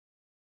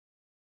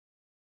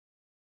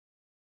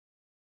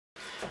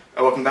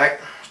Welcome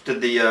back to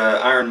the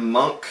Iron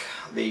Monk,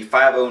 the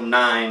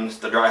 509,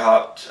 the dry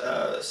hopped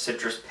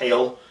citrus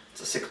pale.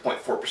 It's a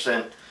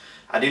 6.4%.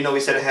 I do know he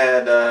said it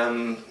had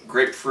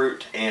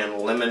grapefruit and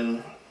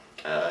lemon.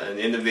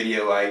 In the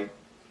video, by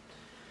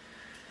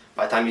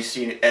the time you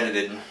see it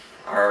edited,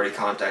 I already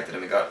contacted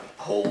him and got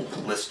a whole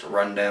list to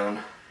run down.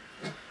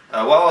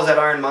 While I was at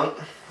Iron Monk,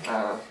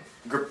 a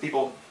group of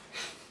people.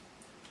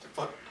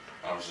 What?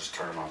 I was just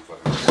turning off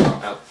fucking.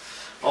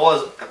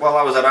 While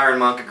I was at Iron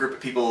Monk, a group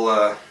of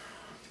people,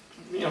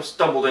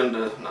 stumbled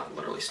into, not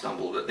literally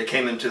stumbled, but they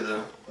came into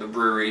the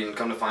brewery, and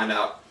come to find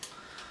out,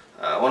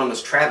 one of them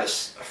was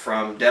Travis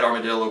from Dead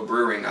Armadillo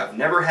Brewing. I've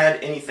never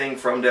had anything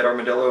from Dead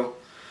Armadillo.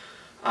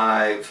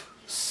 I've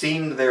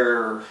seen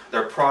their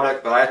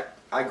product, but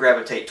I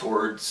gravitate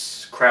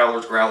towards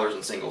crowlers, growlers,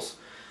 and singles.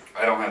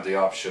 I don't have the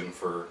option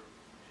for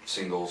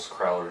singles,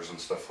 crowlers, and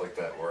stuff like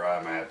that where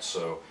I'm at,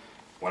 so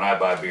when I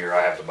buy beer,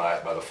 I have to buy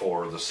it by the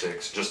 4 or the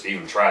 6, just to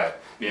even try it.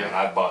 Yeah. And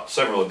I've bought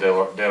several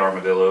Dead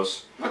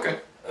Armadillos. Okay.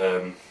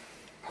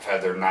 I've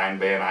had their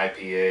 9-ban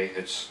IPA.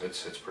 It's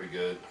pretty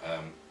good.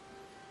 I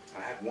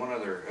had one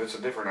other. It's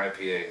a different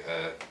IPA.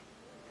 I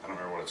don't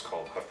remember what it's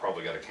called. I've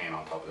probably got a can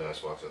on top of the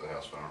icebox at the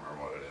house, but I don't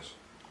remember what it is.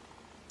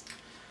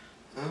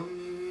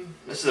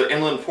 This is their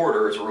Inland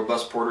Porter. It's a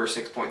robust porter,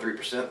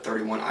 6.3%,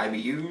 31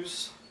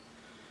 IBUs.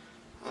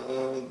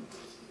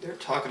 They're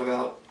talking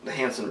about the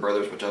Hanson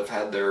Brothers, which I've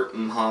had their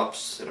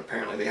hops, and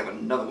apparently they have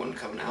another one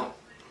coming out.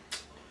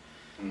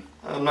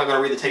 I'm not going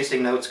to read the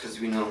tasting notes because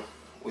we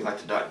like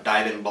to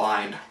dive in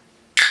blind.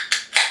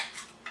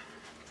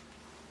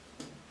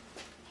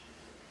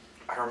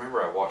 I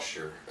remember I watched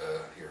your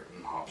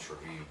hops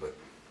review, but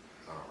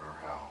I don't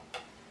remember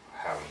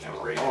how you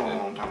rated it. A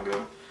long time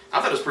ago. I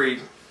thought it was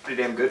pretty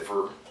damn good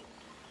for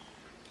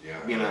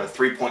being a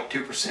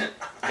 3.2%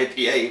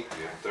 IPA.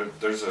 Yeah,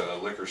 there's a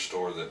liquor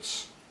store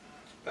that's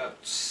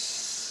about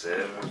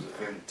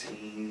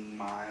 17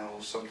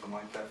 miles, something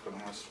like that from the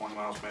house, 20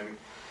 miles maybe.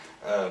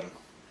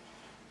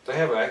 They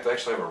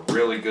actually have a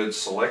really good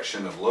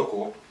selection of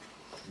local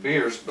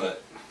beers,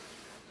 but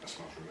that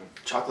smells really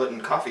good. Chocolate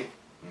and coffee.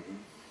 Mm-hmm.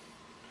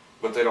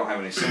 But they don't have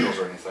any singles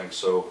or anything.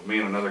 So me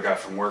and another guy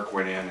from work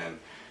went in, and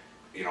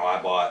I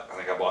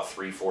think I bought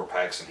 3-4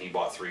 packs, and he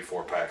bought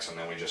 3-4 packs, and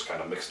then we just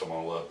kind of mixed them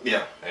all up.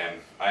 Yeah.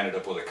 And I ended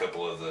up with a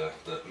couple of the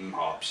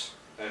hops,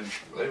 and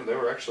they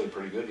were actually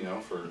pretty good,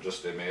 for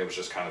just, it was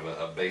just kind of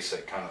a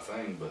basic kind of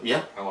thing, but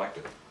yeah, I liked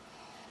it.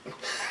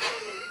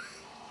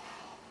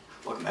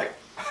 Welcome back.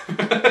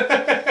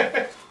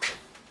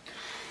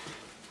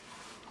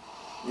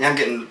 Yeah,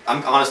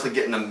 I'm honestly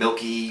getting a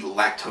milky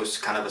lactose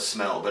kind of a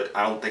smell, but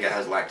I don't think it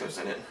has lactose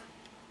in it.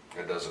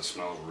 It does. It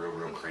smells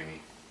real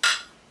creamy.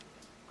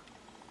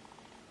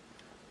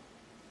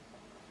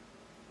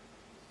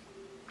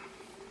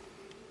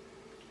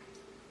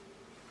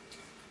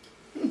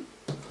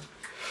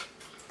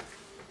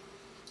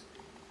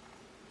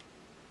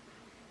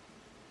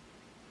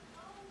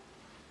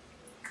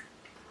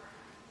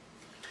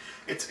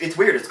 It's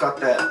weird. It's got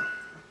that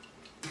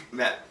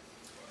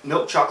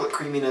milk chocolate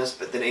creaminess,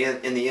 but then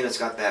in the end it's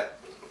got that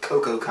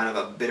cocoa kind of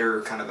a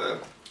bitter, kind of a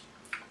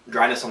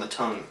dryness on the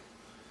tongue.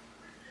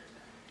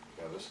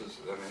 Yeah,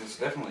 it's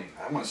definitely,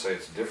 I'm going to say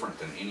it's different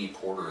than any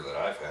porter that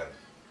I've had.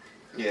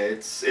 Yeah,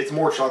 it's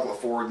more chocolate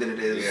forward than it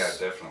is. Yeah,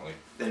 definitely.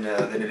 Than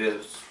it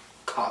is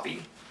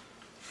coffee.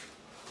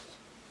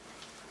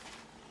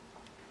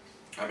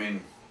 I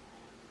mean,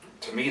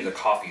 to me the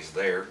coffee's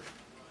there.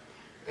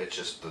 It's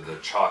just the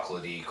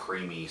chocolatey,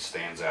 creamy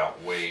stands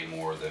out way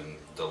more than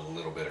the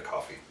little bit of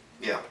coffee.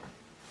 Yeah.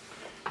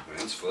 I mean,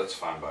 that's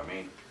fine by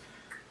me.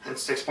 And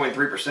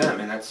 6.3%. I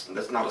mean, that's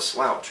not a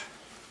slouch.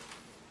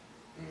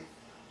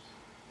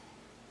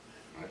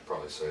 I'd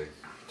probably say,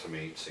 to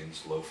me, it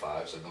seems low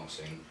 5s. It don't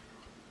seem.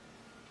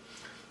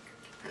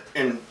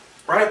 And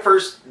right at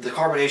first, the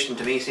carbonation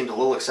to me seems a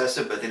little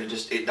excessive, but then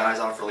it dies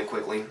off really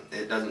quickly.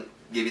 It doesn't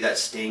give you that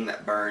sting,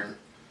 that burn.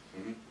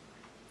 Mm-hmm.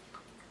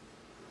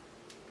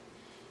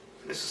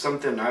 This is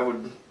something I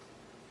would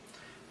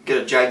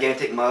get a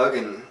gigantic mug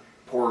and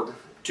pour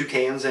 2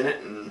 cans in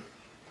it and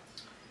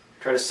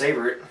try to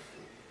savor it.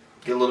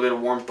 Get a little bit of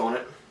warmth on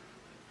it.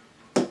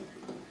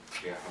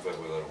 Yeah, I bet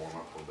we let it warm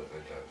up a little bit.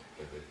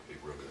 It'd be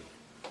real good.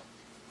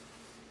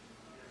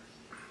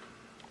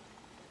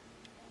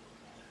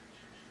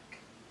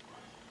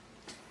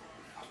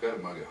 I've got a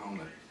mug at home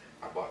that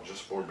I bought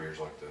just for beers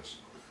like this.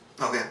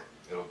 Okay.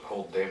 It'll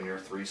hold damn near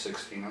 3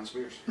 16-ounce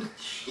beers.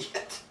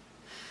 Shit.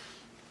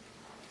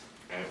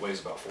 And it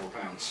weighs about 4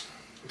 pounds.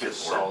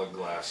 Just solid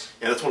glass.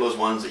 Yeah, that's one of those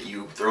ones that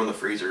you throw in the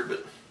freezer,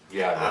 but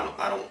yeah,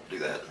 I don't do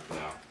that.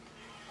 No.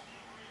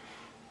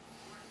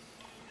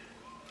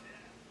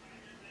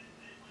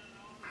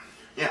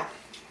 Yeah,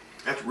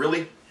 that's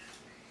really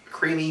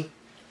creamy.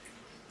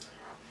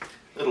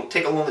 It'll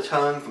tickle on the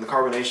tongue from the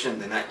carbonation,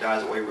 then that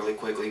dies away really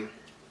quickly.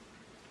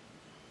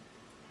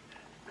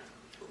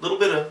 A little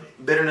bit of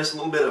bitterness, a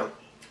little bit of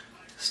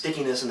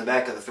stickiness in the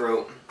back of the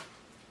throat.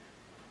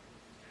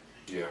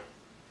 Yeah.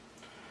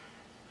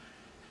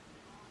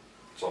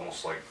 It's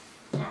almost like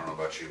I don't know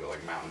about you, but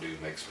like Mountain Dew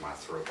makes my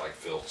throat like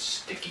feel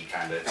sticky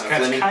kind of. It's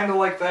Kinda kind of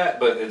like that,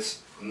 but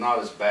it's not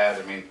as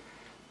bad. I mean,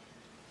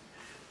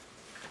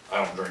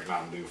 I don't drink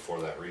Mountain Dew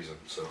for that reason.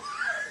 So,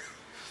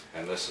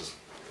 and this is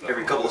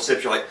Every couple of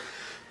sips, you're like,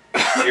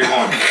 you're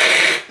going.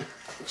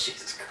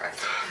 Jesus Christ.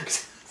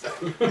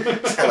 Sound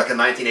like a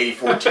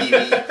 1984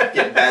 TV,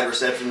 getting bad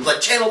reception. It's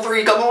like, Channel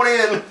 3, come on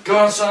in. Go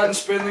outside and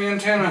spin the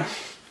antenna.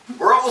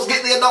 We're almost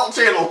getting the adult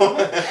channel.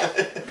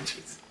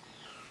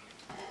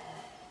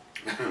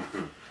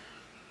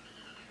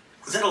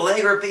 Is that a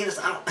leg or a penis?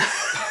 I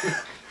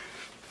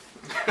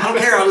don't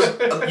care. I'll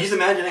just use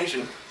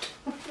imagination.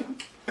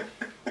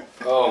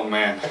 Oh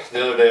man,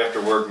 the other day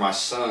after work, my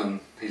son,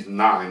 he's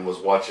 9, was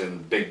watching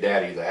Big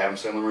Daddy, the Adam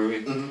Sandler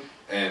movie. Mm-hmm.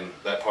 And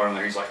that part in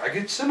there, he's like, I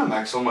get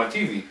Cinemax on my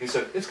TV. He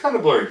said, it's kind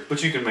of blurry,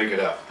 but you can make it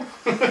out.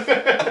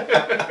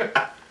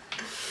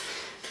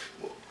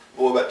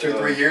 Well, about 2 or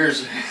 3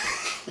 years,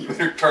 you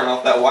better turn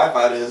off that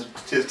Wi-Fi to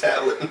his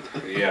tablet.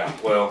 Yeah,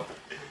 well,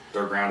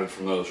 they're grounded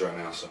from those right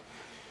now, so.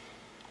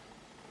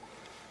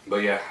 But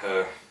yeah,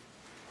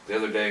 the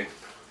other day,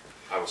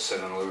 I was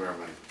sitting in the living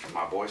room and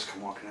my boys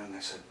come walking in and they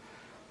said,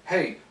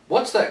 hey,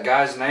 what's that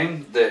guy's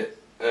name that,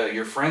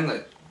 your friend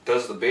that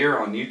does the beer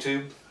on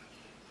YouTube?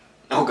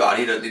 Oh God,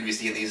 he doesn't need to be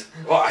seeing these.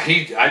 Well,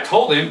 I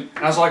told him,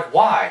 and I was like,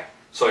 why?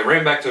 So he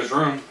ran back to his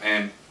room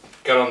and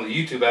got on the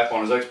YouTube app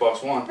on his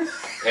Xbox One,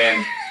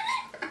 and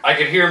I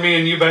could hear me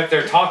and you back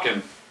there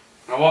talking. And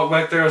I walked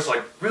back there, I was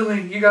like,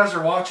 really? You guys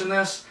are watching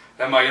this?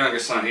 And my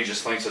youngest son, he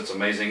just thinks it's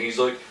amazing. He's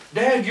like,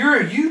 Dad, you're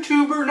a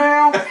YouTuber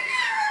now?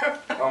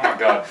 Oh my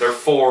God, they're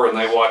 4 and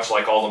they watch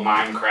like all the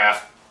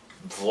Minecraft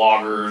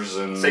vloggers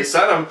and... Say,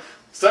 son,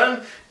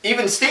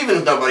 even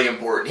Steven's nobody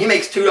important. He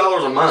makes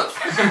 $2 a month.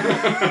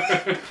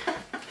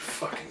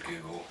 Fucking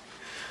Google.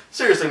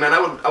 Seriously, man,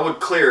 I would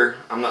clear,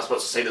 I'm not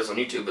supposed to say this on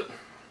YouTube, but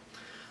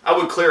I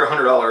would clear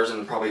 $100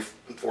 in probably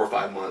 4 or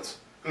 5 months.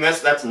 I mean,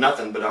 that's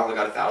nothing, but I only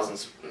got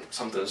 1,000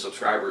 something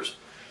subscribers.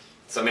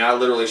 So I mean, I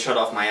literally shut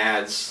off my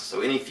ads.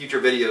 So any future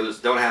videos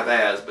don't have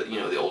ads, but you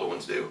know, the older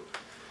ones do.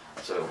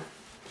 So,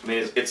 I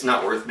mean, it's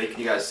not worth making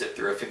you guys sit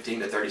through a 15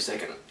 to 30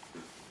 second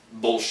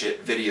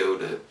bullshit video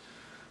to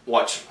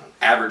watch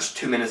average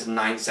 2 minutes and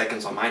 9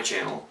 seconds on my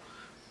channel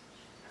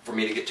for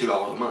me to get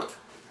 $2 a month.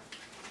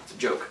 It's a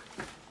joke.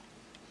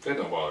 It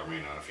don't bother me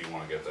none if you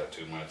want to get that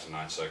 2 minutes and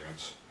 9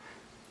 seconds.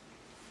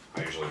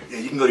 I usually... Yeah,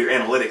 you can go to your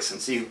analytics and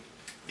see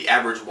the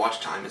average watch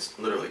time is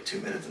literally 2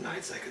 minutes and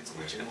 9 seconds on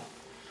my channel.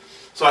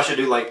 So I should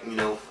do like, you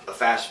know, a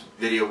fast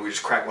video where we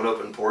just crack one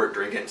open, pour it,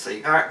 drink it, and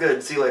say, alright,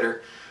 good, see you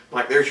later.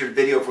 Like, there's your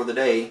video for the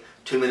day,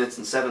 2 minutes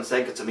and 7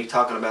 seconds of me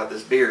talking about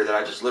this beer that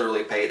I just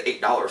literally paid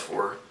 $8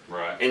 for.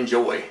 Right.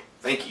 Enjoy.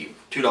 Thank you.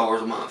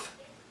 $2 a month.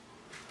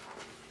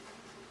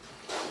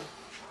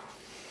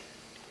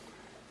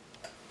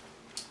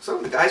 So,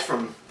 the guys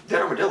from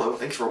Dead Armadillo,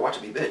 thanks for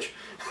watching me bitch.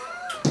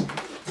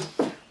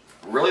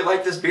 Really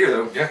like this beer,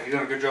 though. Yeah, you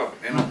done a good job.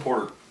 And a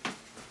porter.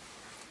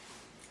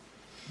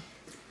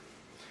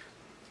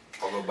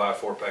 I'll go buy a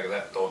 4-pack of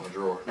that and throw it in the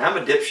drawer. Now,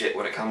 I'm a dipshit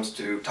when it comes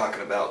to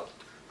talking about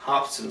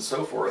hops and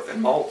so forth,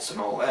 and malts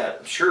and all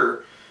that.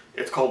 Sure,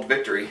 it's called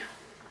Victory.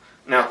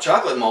 Now,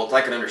 chocolate malt,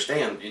 I can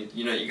understand.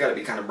 You know, you got to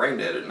be kind of brain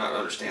dead to not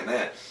understand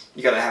that.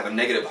 You got to have a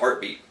negative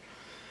heartbeat.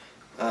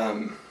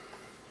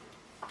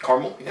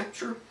 Caramel, yeah,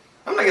 sure.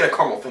 I'm not getting a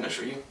caramel finish,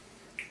 are you?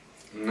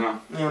 No.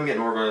 Yeah, I'm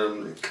getting more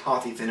of a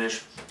coffee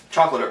finish.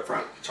 Chocolate up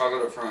front.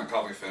 Chocolate up front,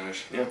 coffee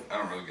finish. Yeah. I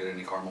don't really get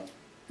any caramel.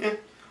 Yeah.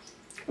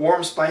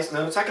 Warm spice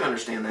notes, I can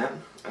understand that.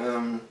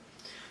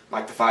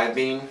 Like the 5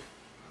 bean.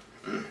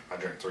 I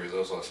drank 3 of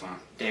those last night.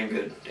 Damn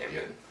good, damn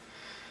good.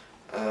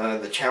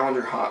 The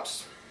Challenger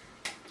hops.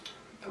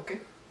 Okay.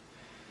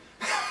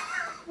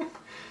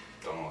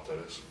 Don't know what that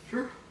is.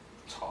 Sure.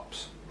 It's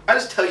hops. I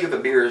just tell you if a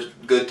beer is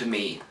good to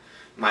me.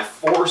 My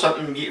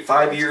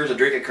 5 years of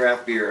drinking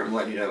craft beer, I'm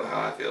letting you know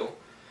how I feel.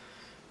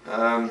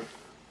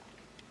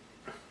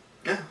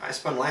 Yeah, I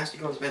spun last.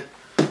 You know, it's been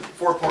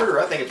 4 porter.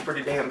 I think it's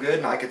pretty damn good,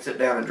 and I could sit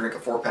down and drink a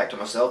 4-pack to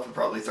myself and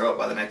probably throw it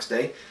by the next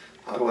day.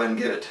 I'll go ahead and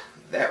give it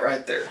that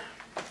right there.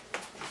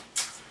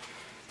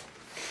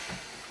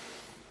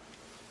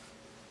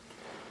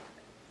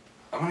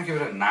 I'm gonna give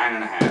it a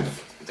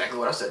 9.5. Exactly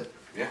what I said.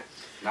 Yeah,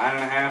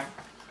 9.5.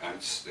 And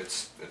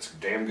it's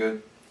damn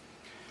good.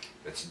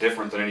 It's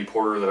different than any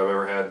porter that I've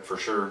ever had for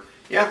sure.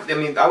 Yeah, I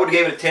mean, I would have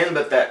gave it a 10,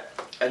 but that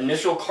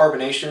initial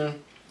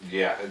carbonation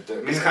Yeah,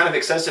 is kind of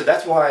excessive.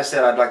 That's why I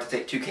said I'd like to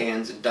take 2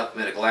 cans and dump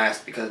them in a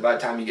glass, because by the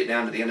time you get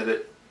down to the end of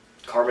it,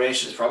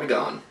 carbonation is probably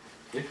gone.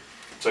 Yeah,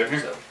 same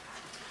here. So,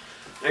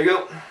 there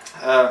you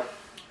go.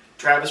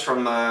 Travis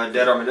from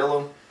Dead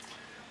Armadillo.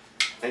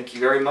 Thank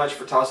you very much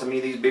for tossing me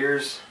these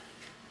beers.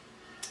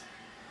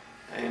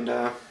 And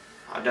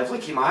I'll definitely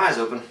keep my eyes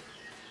open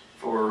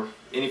for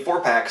any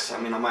 4-packs.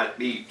 I mean, I might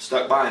be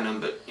stuck buying them,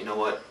 but you know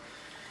what?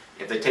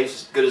 If they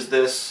taste as good as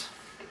this,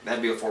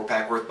 that'd be a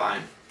 4-pack worth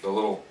buying. The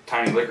little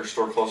tiny liquor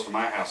store close to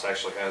my house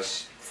actually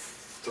has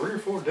 3 or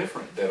 4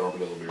 different Dead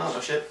Armadillo beers. Oh,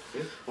 no shit.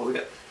 Yeah. Well, we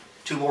got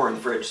 2 more in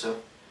the fridge, so.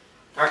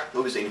 Alright,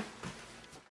 we'll be seeing you.